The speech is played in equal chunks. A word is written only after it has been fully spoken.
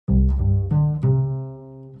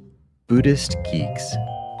Buddhist Geeks.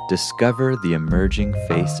 Discover the emerging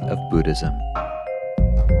face of Buddhism.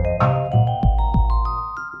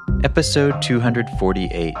 Episode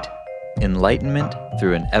 248. Enlightenment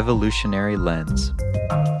through an Evolutionary Lens.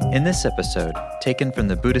 In this episode, taken from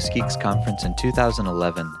the Buddhist Geeks Conference in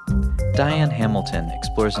 2011, Diane Hamilton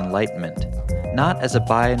explores enlightenment not as a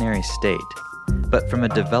binary state, but from a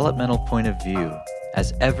developmental point of view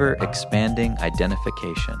as ever-expanding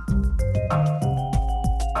identification.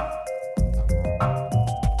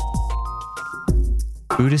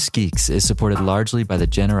 Buddhist Geeks is supported largely by the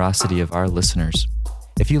generosity of our listeners.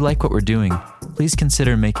 If you like what we're doing, please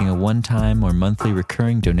consider making a one-time or monthly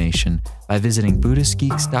recurring donation by visiting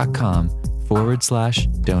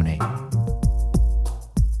buddhistgeeks.com/donate.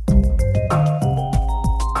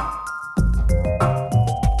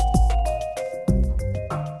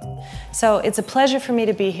 So it's a pleasure for me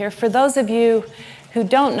to be here. For those of you who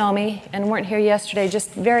don't know me and weren't here yesterday,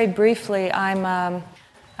 just very briefly,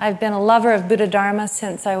 I've been a lover of Buddha Dharma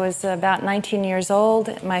since I was about 19 years old.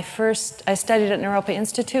 I studied at Naropa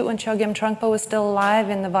Institute when Chogyam Trungpa was still alive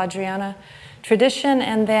in the Vajrayana tradition,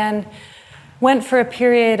 and then went for a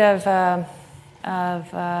period of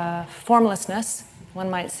formlessness, one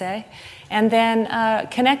might say, and then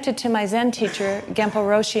connected to my Zen teacher, Genpo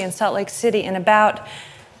Roshi, in Salt Lake City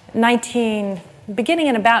beginning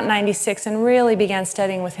in about 96, and really began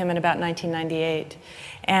studying with him in about 1998.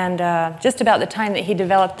 And just about the time that he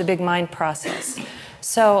developed the Big Mind process.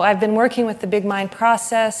 So I've been working with the Big Mind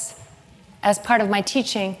process as part of my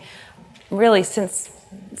teaching really since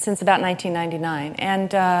about 1999.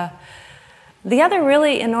 And the other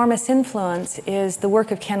really enormous influence is the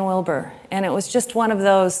work of Ken Wilber. And it was just one of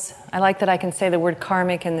those, I like that I can say the word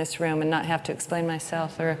karmic in this room and not have to explain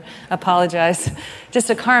myself or apologize.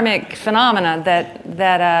 Just a karmic phenomena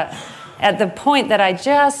that at the point that I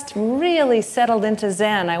just really settled into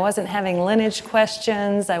Zen, I wasn't having lineage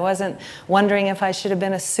questions, I wasn't wondering if I should have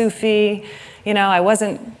been a Sufi, I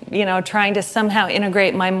wasn't, trying to somehow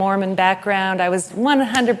integrate my Mormon background. I was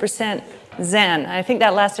 100% Zen. I think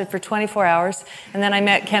that lasted for 24 hours, and then I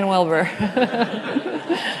met Ken Wilber.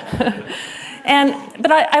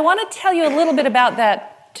 But I want to tell you a little bit about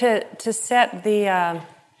that to set the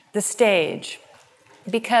stage,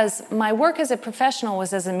 because my work as a professional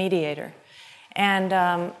was as a mediator. And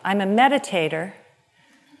I'm a meditator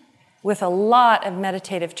with a lot of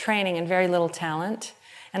meditative training and very little talent.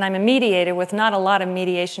 And I'm a mediator with not a lot of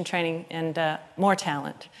mediation training and more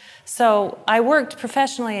talent. So I worked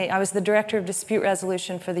professionally. I was the director of dispute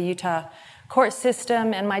resolution for the Utah court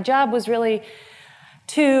system, and my job was really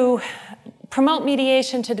to promote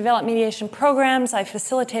mediation, to develop mediation programs. I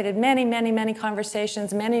facilitated many, many, many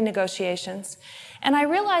conversations, many negotiations. And I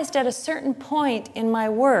realized at a certain point in my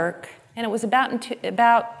work, and it was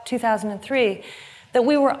about 2003, that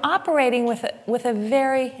we were operating with a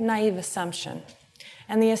very naive assumption.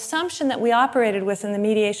 And the assumption that we operated with in the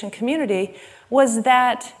mediation community was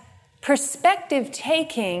that perspective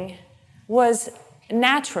taking was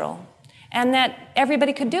natural and that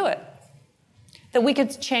everybody could do it, that we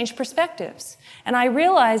could change perspectives. And I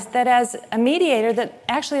realized that as a mediator that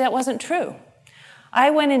actually that wasn't true. I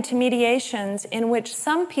went into mediations in which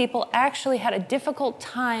some people actually had a difficult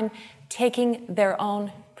time taking their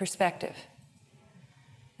own perspective.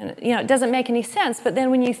 And, it doesn't make any sense, but then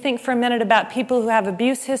when you think for a minute about people who have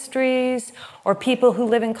abuse histories or people who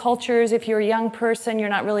live in cultures, if you're a young person, you're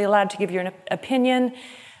not really allowed to give your opinion,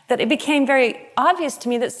 that it became very obvious to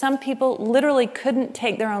me that some people literally couldn't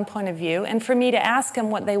take their own point of view, and for me to ask them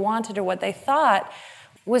what they wanted or what they thought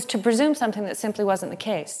was to presume something that simply wasn't the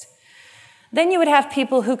case. Then you would have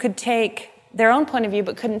people who could take their own point of view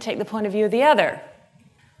but couldn't take the point of view of the other.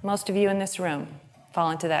 Most of you in this room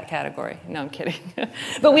fall into that category. No, I'm kidding.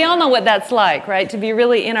 But we all know what that's like, right? To be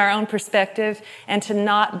really in our own perspective and to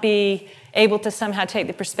not be able to somehow take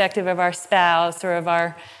the perspective of our spouse or of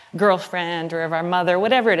our girlfriend or of our mother,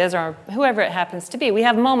 whatever it is, or whoever it happens to be. We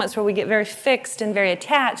have moments where we get very fixed and very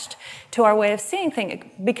attached to our way of seeing things.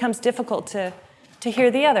 It becomes difficult to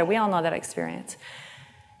hear the other. We all know that experience.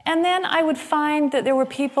 And then I would find that there were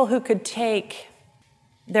people who could take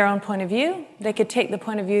their own point of view. They could take the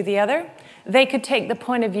point of view of the other. They could take the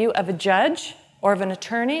point of view of a judge or of an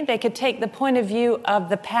attorney. They could take the point of view of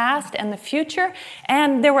the past and the future.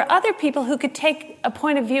 And there were other people who could take a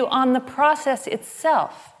point of view on the process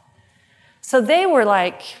itself. So they were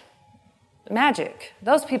like magic,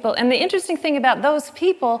 those people. And the interesting thing about those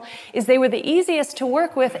people is they were the easiest to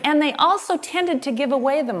work with, and they also tended to give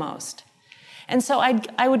away the most. And so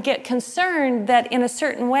I would get concerned that in a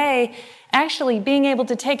certain way, actually being able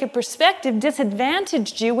to take a perspective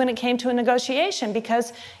disadvantaged you when it came to a negotiation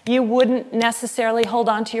because you wouldn't necessarily hold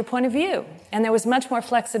on to your point of view. And there was much more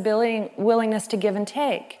flexibility and willingness to give and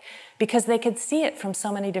take because they could see it from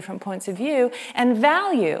so many different points of view, and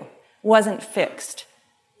value wasn't fixed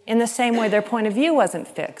in the same way their point of view wasn't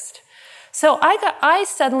fixed. So I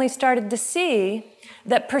suddenly started to see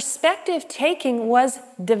that perspective taking was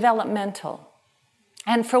developmental.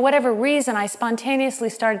 And for whatever reason, I spontaneously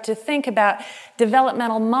started to think about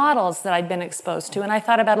developmental models that I'd been exposed to. And I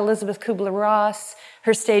thought about Elizabeth Kubler-Ross,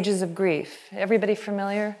 her stages of grief. Everybody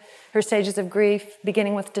familiar? Her stages of grief,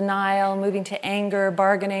 beginning with denial, moving to anger,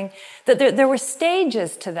 bargaining. That there were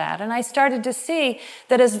stages to that. And I started to see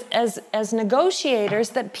that as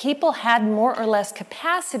negotiators, that people had more or less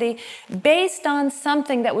capacity based on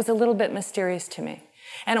something that was a little bit mysterious to me.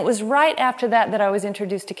 And it was right after that I was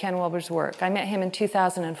introduced to Ken Wilber's work. I met him in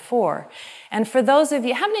 2004. And for those of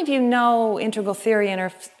you, how many of you know integral theory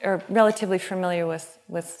and are relatively familiar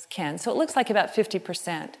with Ken? So it looks like about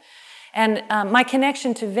 50%. And my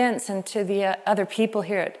connection to Vince and to the other people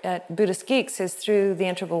here at Buddhist Geeks is through the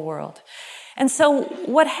integral world. And so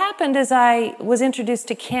what happened is I was introduced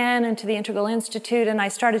to Ken and to the Integral Institute, and I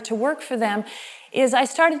started to work for them, is I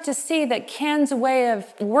started to see that Ken's way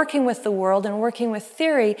of working with the world and working with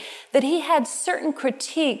theory, that he had certain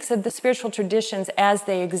critiques of the spiritual traditions as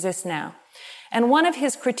they exist now. And one of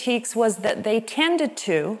his critiques was that they tended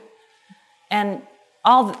to, and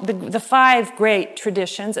all the five great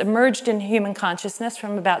traditions emerged in human consciousness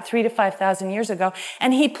from about 3,000 to 5,000 years ago,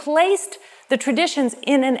 and he placed the traditions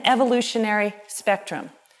in an evolutionary spectrum,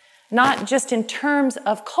 not just in terms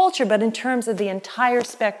of culture, but in terms of the entire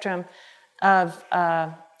spectrum of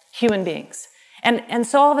human beings. And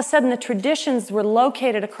so all of a sudden the traditions were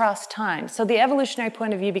located across time. So the evolutionary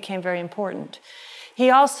point of view became very important. He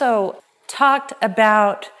also talked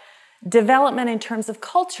about development in terms of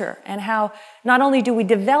culture and how not only do we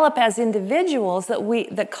develop as individuals,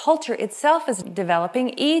 that culture itself is developing.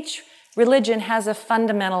 Each religion has a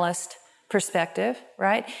fundamentalist perspective,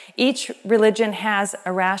 right? Each religion has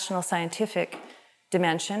a rational scientific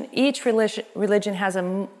dimension. Each religion has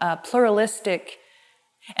a pluralistic,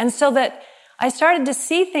 and so that I started to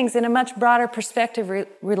see things in a much broader perspective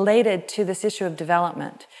related to this issue of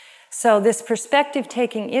development. So this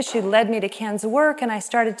perspective-taking issue led me to Ken's work, and I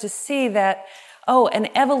started to see that, an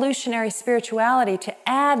evolutionary spirituality, to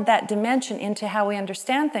add that dimension into how we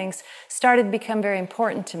understand things, started to become very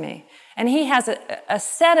important to me. And he has a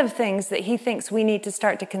set of things that he thinks we need to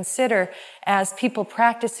start to consider as people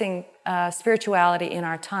practicing spirituality in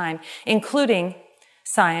our time, including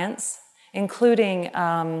science, including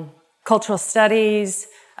cultural studies,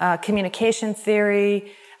 communication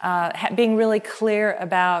theory, being really clear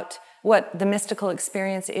about what the mystical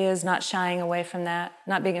experience is, not shying away from that,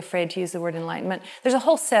 not being afraid to use the word enlightenment. There's a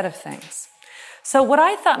whole set of things. So what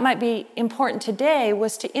I thought might be important today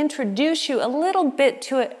was to introduce you a little bit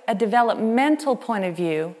to a developmental point of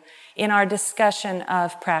view in our discussion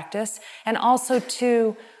of practice, and also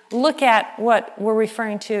to look at what we're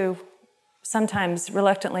referring to sometimes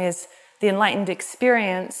reluctantly as the enlightened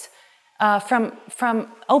experience, from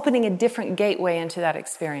opening a different gateway into that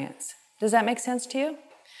experience. Does that make sense to you?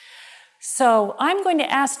 So I'm going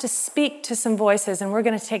to ask to speak to some voices, and we're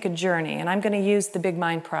going to take a journey, and I'm going to use the big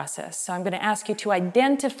mind process. So I'm going to ask you to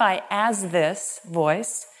identify as this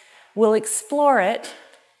voice. We'll explore it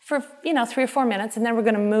for 3 or 4 minutes, and then we're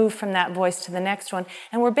going to move from that voice to the next one.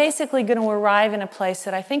 And we're basically going to arrive in a place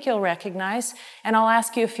that I think you'll recognize, and I'll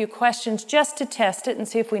ask you a few questions just to test it and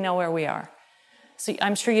see if we know where we are. So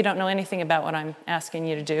I'm sure you don't know anything about what I'm asking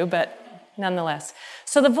you to do, but nonetheless.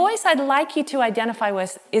 So the voice I'd like you to identify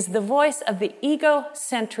with is the voice of the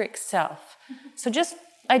egocentric self. So just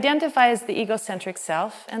identify as the egocentric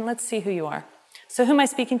self, and let's see who you are. So who am I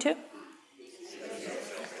speaking to?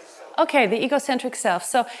 Okay, the egocentric self.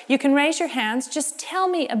 So you can raise your hands. Just tell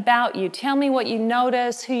me about you. Tell me what you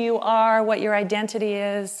notice, who you are, what your identity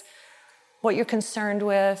is, what you're concerned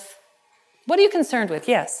with. What are you concerned with?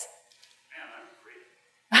 Yes.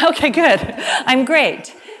 Okay, good. I'm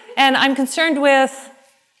great. And I'm concerned with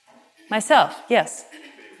myself. Yes.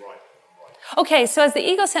 Okay, so as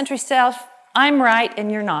the egocentric self, I'm right and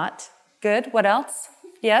you're not. Good. What else?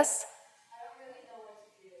 Yes?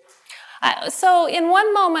 So in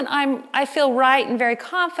one moment, I feel right and very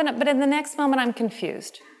confident, but in the next moment, I'm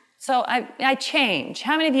confused. So I change.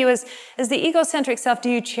 How many of you, as the egocentric self, do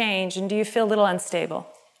you change and do you feel a little unstable?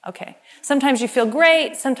 Okay. Sometimes you feel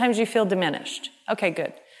great. Sometimes you feel diminished. Okay,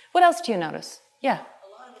 good. What else do you notice? Yeah.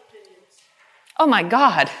 Oh my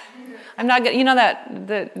God. I'm not going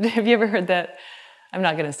to, have you ever heard that? I'm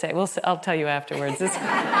not going to say. I'll tell you afterwards.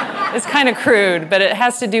 It's kind of crude, but it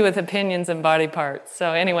has to do with opinions and body parts.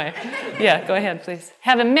 So anyway, yeah, go ahead, please.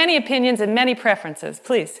 Having many opinions and many preferences,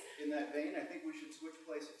 please. In that vein, I think we should switch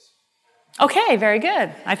places. Okay, very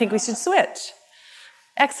good. I think we should switch.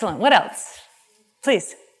 Excellent. What else?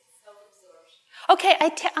 Please. Okay,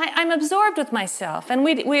 I'm absorbed with myself, and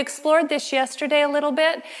we explored this yesterday a little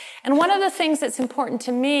bit, and one of the things that's important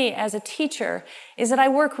to me as a teacher is that I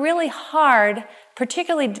work really hard,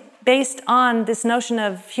 particularly based on this notion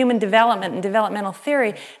of human development and developmental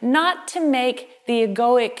theory, not to make the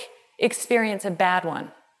egoic experience a bad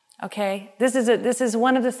one, okay? This is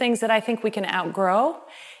one of the things that I think we can outgrow,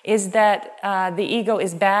 is that the ego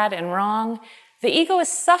is bad and wrong. The ego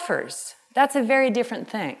suffers. That's a very different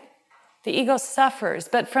thing. The ego suffers,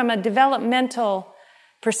 but from a developmental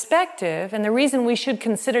perspective, and the reason we should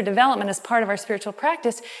consider development as part of our spiritual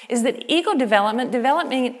practice is that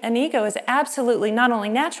developing an ego is absolutely not only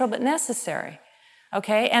natural, but necessary.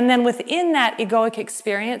 Okay? And then within that egoic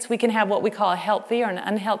experience, we can have what we call a healthy or an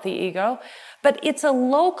unhealthy ego, but it's a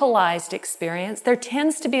localized experience. There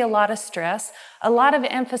tends to be a lot of stress, a lot of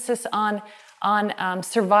emphasis on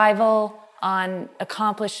survival, on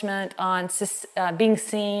accomplishment, on being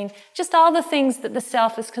seen, just all the things that the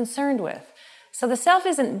self is concerned with. So the self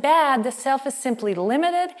isn't bad, the self is simply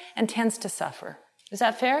limited and tends to suffer. Is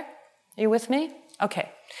that fair? Are you with me? Okay.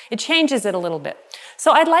 It changes it a little bit.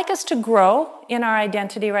 So I'd like us to grow in our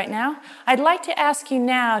identity right now. I'd like to ask you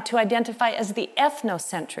now to identify as the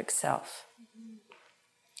ethnocentric self.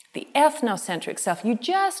 The ethnocentric self. You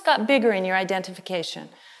just got bigger in your identification.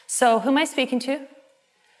 So who am I speaking to?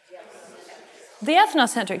 The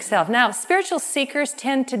ethnocentric self. Now, spiritual seekers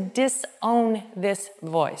tend to disown this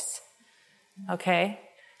voice. Okay?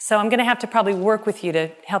 So I'm going to have to probably work with you to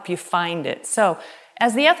help you find it. So,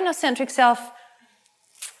 as the ethnocentric self,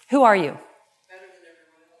 who are you? Better than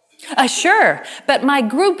everyone else. Sure, but my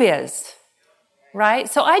group is. Right?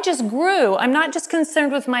 So I just grew. I'm not just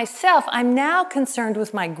concerned with myself. I'm now concerned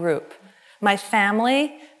with my group. My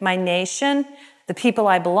family, my nation, the people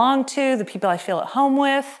I belong to, the people I feel at home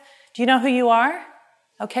with. Do you know who you are?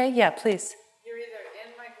 Okay, yeah, please. You're either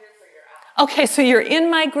in my group or you're out. Okay, so you're in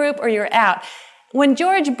my group or you're out. When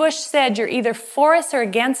George Bush said you're either for us or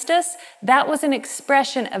against us, that was an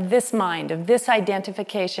expression of this mind, of this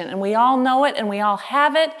identification. And we all know it and we all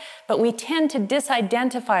have it, but we tend to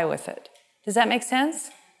disidentify with it. Does that make sense?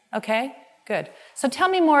 Okay, good. So tell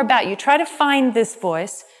me more about you. Try to find this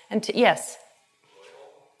voice. Yes?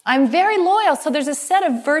 I'm very loyal. So there's a set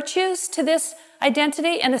of virtues to this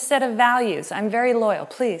identity and a set of values. I'm very loyal.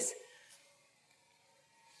 Please.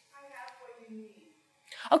 I have what you need.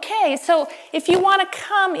 Okay, so if you want to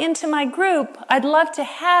come into my group, I'd love to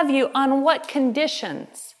have you on what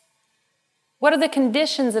conditions? What are the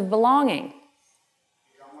conditions of belonging?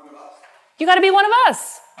 Become one of us. You got to be one of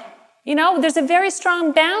us. You know, there's a very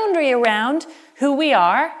strong boundary around who we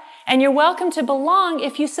are, and you're welcome to belong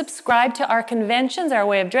if you subscribe to our conventions, our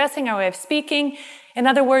way of dressing, our way of speaking. In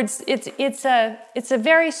other words, it's a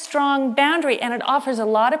very strong boundary, and it offers a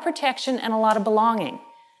lot of protection and a lot of belonging,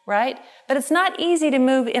 right? But it's not easy to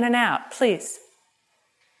move in and out. Please.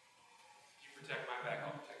 You protect my back,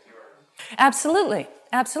 I'll protect yours. Absolutely,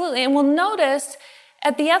 absolutely. And we'll notice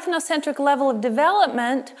at the ethnocentric level of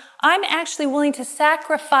development, I'm actually willing to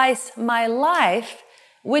sacrifice my life,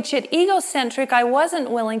 which at egocentric I wasn't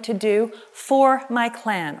willing to do for my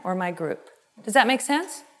clan or my group. Does that make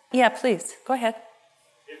sense? Yeah, please, go ahead.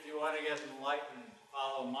 If you want to get enlightened,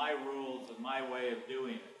 follow my rules and my way of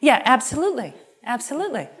doing it. Yeah, absolutely,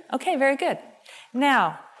 absolutely. Okay, very good.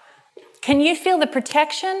 Now, can you feel the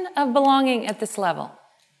protection of belonging at this level?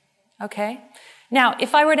 Okay. Now,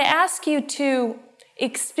 if I were to ask you to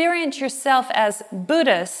experience yourself as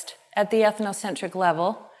Buddhist at the ethnocentric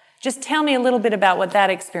level, just tell me a little bit about what that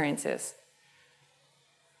experience is.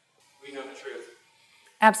 We know the truth.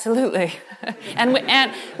 Absolutely.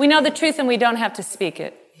 and we know the truth and we don't have to speak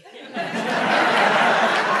it.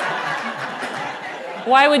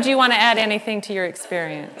 Why would you want to add anything to your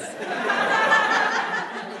experience?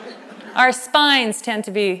 Our spines tend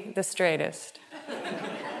to be the straightest.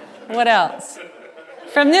 What else?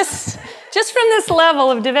 Just from this level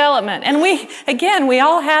of development. And we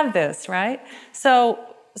all have this, right? So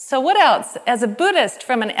what else? As a Buddhist,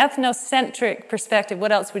 from an ethnocentric perspective,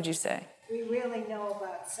 what else would you say? We really know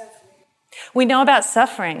about suffering. We know about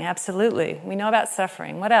suffering, absolutely. We know about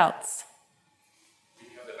suffering. What else? We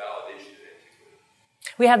have the validation of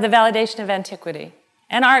antiquity. We have the validation of antiquity.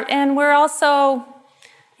 And we're also,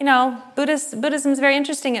 Buddhism is very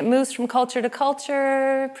interesting. It moves from culture to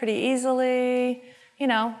culture pretty easily,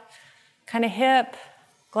 kind of hip,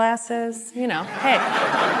 glasses, hey.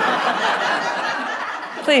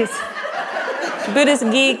 Please. Buddhist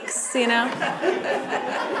geeks, We're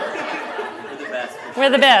the best. We're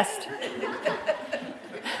the best.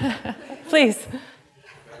 Please.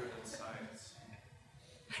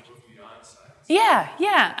 Yeah.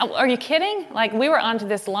 Are you kidding? Like, we were onto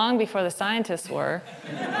this long before the scientists were.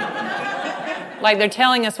 Like, they're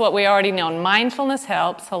telling us what we already know. Mindfulness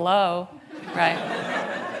helps. Hello. Right.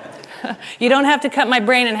 You don't have to cut my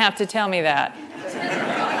brain and have to tell me that.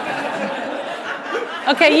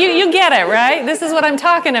 Okay, you get it, right? This is what I'm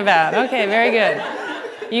talking about. Okay, very good.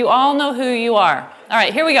 You all know who you are. All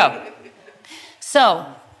right, here we go. So,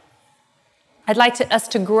 I'd like us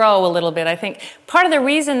to grow a little bit. I think part of the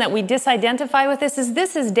reason that we disidentify with this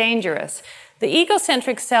is dangerous. The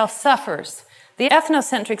egocentric self suffers. The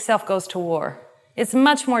ethnocentric self goes to war. It's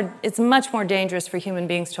much more dangerous for human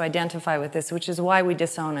beings to identify with this, which is why we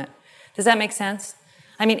disown it. Does that make sense?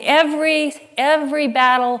 I mean, every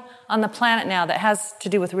battle on the planet now that has to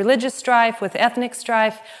do with religious strife, with ethnic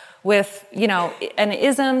strife, with, an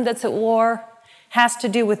ism that's at war, has to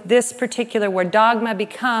do with this particular, where dogma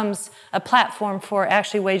becomes a platform for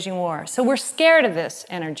actually waging war. So we're scared of this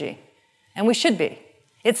energy, and we should be.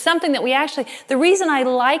 It's something that the reason I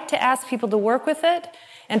like to ask people to work with it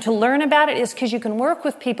and to learn about it is because you can work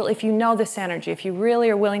with people if you know this energy. If you really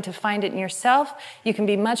are willing to find it in yourself, you can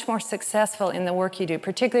be much more successful in the work you do,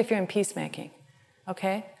 particularly if you're in peacemaking.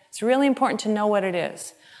 Okay? It's really important to know what it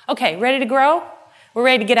is. Okay, ready to grow? We're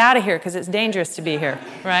ready to get out of here because it's dangerous to be here,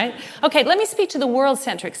 right? Okay, let me speak to the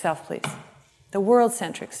world-centric self, please. The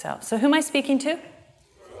world-centric self. So who am I speaking to?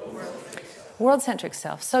 World-centric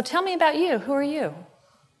self. So tell me about you. Who are you?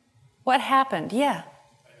 What happened? Yeah.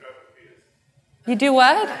 You do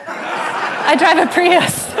what? I drive a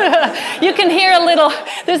Prius. You can hear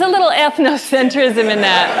there's a little ethnocentrism in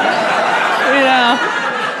that.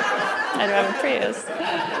 I drive a Prius.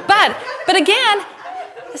 But again,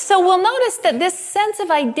 so we'll notice that this sense of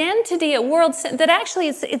identity at that actually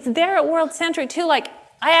it's there at world-centric too. Like,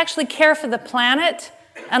 I actually care for the planet,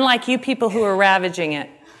 unlike you people who are ravaging it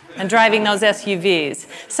and driving those SUVs.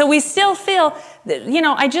 So we still feel that,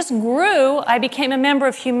 I just grew. I became a member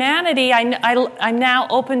of humanity. I'm now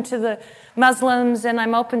open to the Muslims, and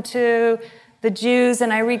I'm open to the Jews,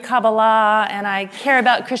 and I read Kabbalah, and I care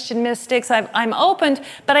about Christian mystics. I'm open,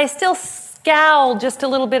 but I still scowl just a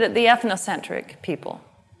little bit at the ethnocentric people.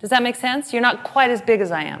 Does that make sense? You're not quite as big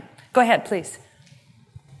as I am. Go ahead, please.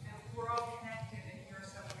 We're all connected, and your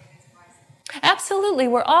suffering is my suffering. Absolutely.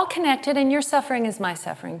 We're all connected, and your suffering is my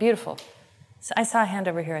suffering. Beautiful. So I saw a hand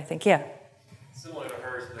over here, I think. Yeah. Similar to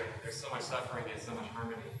hers, but there's so much suffering and so much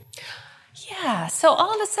harmony. Yeah. So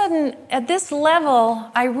all of a sudden, at this level,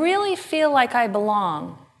 I really feel like I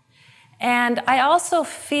belong. And I also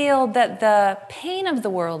feel that the pain of the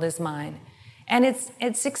world is mine. And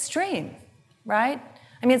it's extreme, right?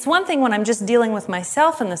 I mean, it's one thing when I'm just dealing with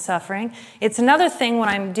myself and the suffering. It's another thing when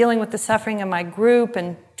I'm dealing with the suffering of my group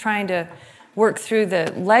and trying to work through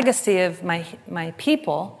the legacy of my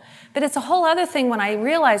people. But it's a whole other thing when I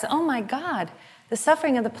realize, oh my God, the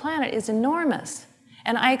suffering of the planet is enormous.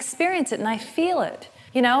 And I experience it and I feel it.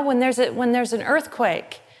 When there's an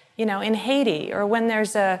earthquake, in Haiti, or when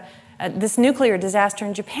there's this nuclear disaster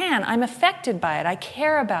in Japan, I'm affected by it. I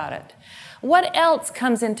care about it. What else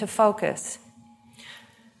comes into focus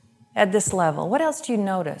at this level? What else do you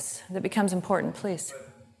notice that becomes important, please?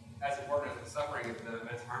 But as important as the suffering is the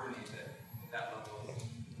immense harmony at that level.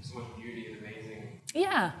 There's so much beauty and amazing.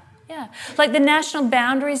 Yeah. Like the national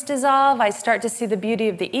boundaries dissolve, I start to see the beauty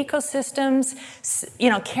of the ecosystems,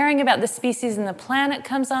 caring about the species and the planet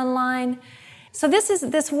comes online. So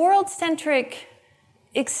this world-centric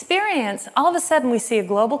experience. All of a sudden we see a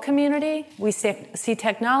global community, we see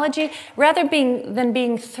technology, rather than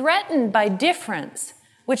being threatened by difference,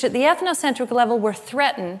 which at the ethnocentric level we're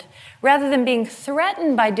threatened. Rather than being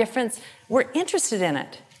threatened by difference, we're interested in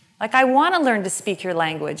it. Like, I want to learn to speak your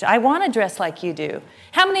language. I want to dress like you do.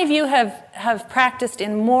 How many of you have practiced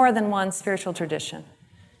in more than one spiritual tradition?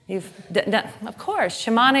 You've done, of course,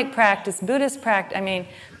 shamanic practice, Buddhist practice. I mean,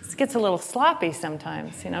 it gets a little sloppy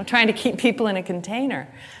sometimes, trying to keep people in a container,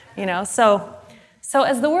 So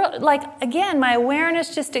as the world, again, my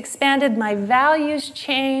awareness just expanded, my values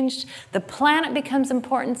changed, the planet becomes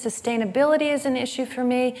important, sustainability is an issue for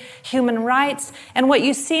me, human rights, and what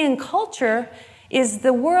you see in culture is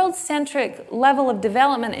the world-centric level of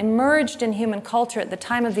development emerged in human culture at the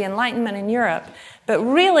time of the Enlightenment in Europe, but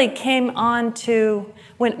really came on to,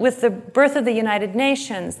 with the birth of the United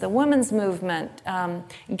Nations, the women's movement,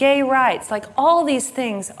 gay rights, all these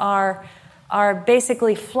things are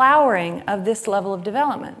basically flowering of this level of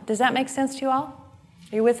development. Does that make sense to you all?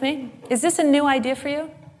 Are you with me? Is this a new idea for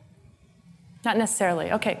you? Not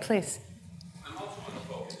necessarily. Okay, please.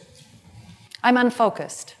 I'm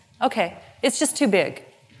unfocused. Okay, it's just too big.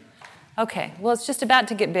 Okay, well, it's just about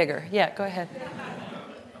to get bigger. Yeah, go ahead.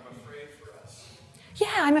 I'm afraid for us.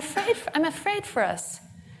 Yeah, I'm afraid for us.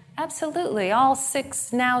 Absolutely, all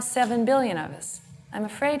 6, now 7 billion of us. I'm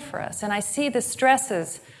afraid for us, and I see the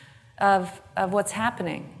stresses of what's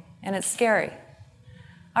happening, and it's scary.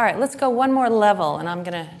 All right, let's go one more level, and I'm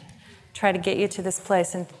going to try to get you to this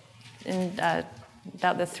place in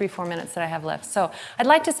about the 3-4 minutes that I have left. So I'd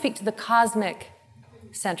like to speak to the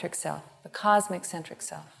cosmic-centric self, the cosmic-centric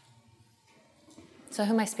self. So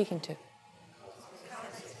who am I speaking to?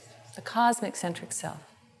 The cosmic-centric self.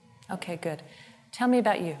 Okay, good. Tell me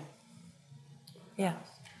about you. Yeah,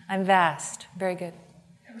 I'm vast. Very good.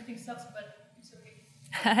 Everything sucks, but it's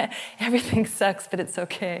okay. Everything sucks, but it's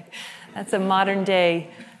okay. That's a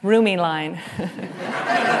modern-day Rumi line.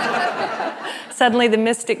 Suddenly the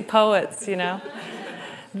mystic poets, you know.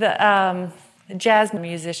 The jazz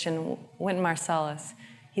musician, Wynton Marsalis,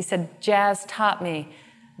 he said, jazz taught me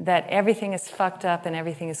that everything is fucked up and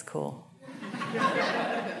everything is cool.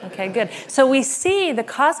 Okay, good. So we see the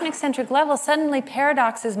cosmic-centric level suddenly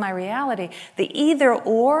paradoxes my reality. The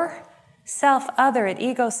either-or, self-other at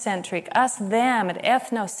egocentric, us-them at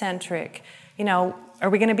ethnocentric, you know, are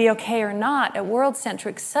we going to be okay or not at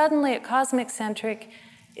world-centric? Suddenly at cosmic-centric,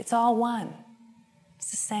 it's all one.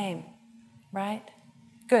 It's the same, right?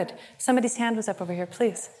 Good. Somebody's hand was up over here,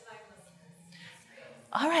 please.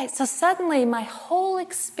 All right, so suddenly my whole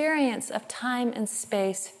experience of time and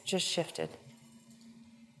space just shifted.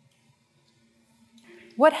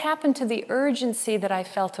 What happened to the urgency that I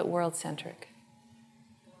felt at world-centric?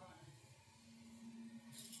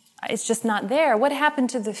 It's just not there. What happened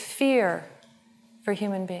to the fear for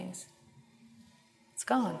human beings? It's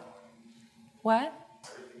gone. What?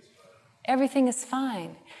 Everything is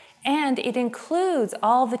fine. And it includes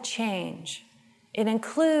all the change. It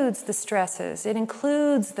includes the stresses. It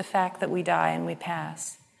includes the fact that we die and we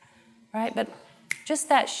pass. Right? But just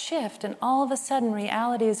that shift, and all of a sudden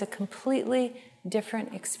reality is a completely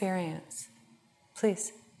different experience.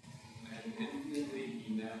 Please. And infinitely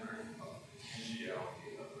enamored of the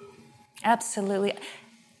reality of living. Absolutely.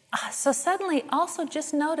 So suddenly, also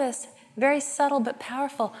just notice, very subtle but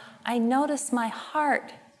powerful, I noticed my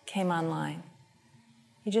heart came online.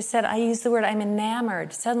 You just said, I used the word, I'm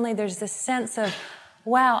enamored. Suddenly there's this sense of,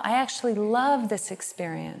 wow, I actually love this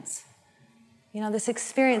experience. You know, this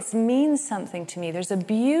experience means something to me. There's a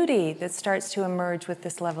beauty that starts to emerge with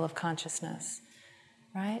this level of consciousness,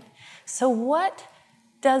 right? So what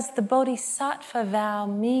does the Bodhisattva vow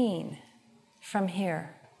mean from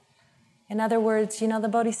here? In other words, you know the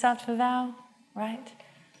Bodhisattva vow, right?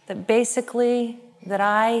 That basically, that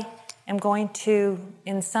I am going to,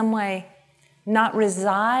 in some way, not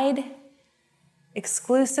reside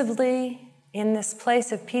exclusively in this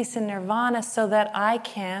place of peace and nirvana so that I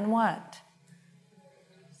can what?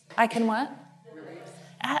 I can what?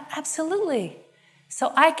 Absolutely.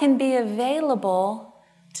 So I can be available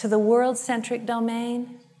to the world-centric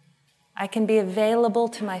domain. I can be available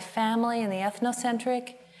to my family and the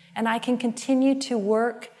ethnocentric, and I can continue to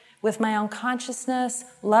work with my own consciousness,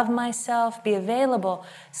 love myself, be available.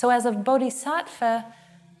 So as a bodhisattva,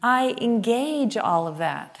 I engage all of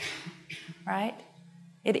that, right?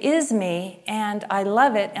 It is me, and I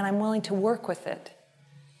love it, and I'm willing to work with it.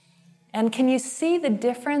 And can you see the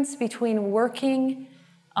difference between working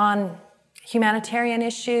on humanitarian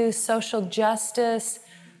issues, social justice,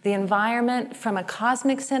 the environment from a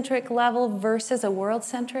cosmic-centric level versus a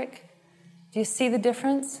world-centric? Do you see the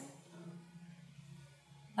difference?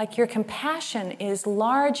 Like your compassion is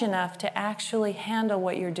large enough to actually handle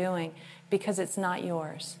what you're doing because it's not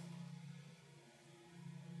yours.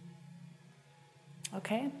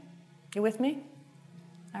 Okay? You with me?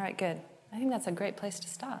 All right, good. I think that's a great place to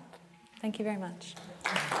stop. Thank you very much.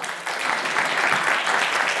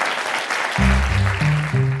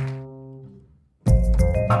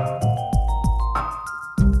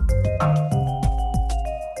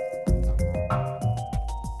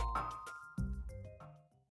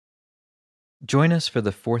 Join us for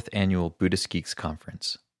the 4th annual Buddhist Geeks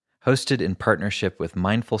Conference, hosted in partnership with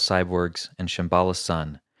Mindful Cyborgs and Shambhala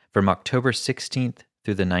Sun from October 16th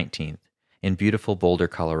through the 19th in beautiful Boulder,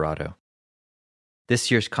 Colorado. This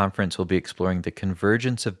year's conference will be exploring the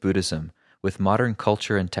convergence of Buddhism with modern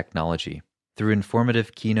culture and technology through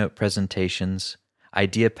informative keynote presentations,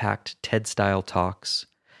 idea-packed TED-style talks,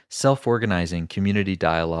 self-organizing community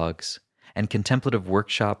dialogues, and contemplative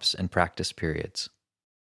workshops and practice periods.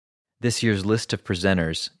 This year's list of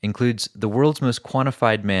presenters includes the world's most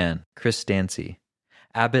quantified man, Chris Stancy,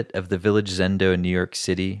 Abbot of the Village Zendo in New York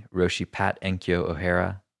City, Roshi Pat Enkyo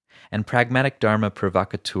O'Hara, and Pragmatic Dharma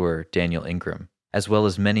Provocateur Daniel Ingram, as well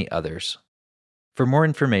as many others. For more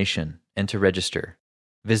information and to register,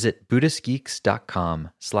 visit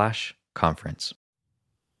BuddhistGeeks.com/conference.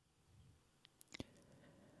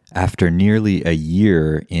 After nearly a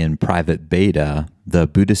year in private beta, the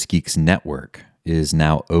Buddhist Geeks Network is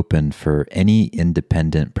now open for any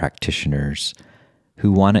independent practitioners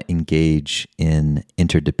who want to engage in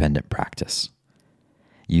interdependent practice.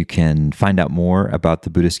 You can find out more about the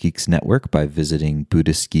Buddhist Geeks Network by visiting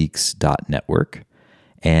BuddhistGeeks.network.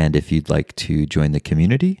 And if you'd like to join the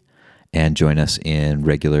community and join us in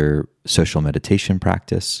regular social meditation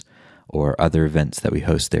practice or other events that we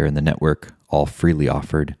host there in the network, all freely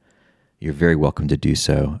offered, you're very welcome to do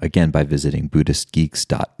so, again, by visiting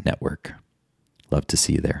BuddhistGeeks.network. Love to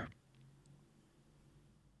see you there.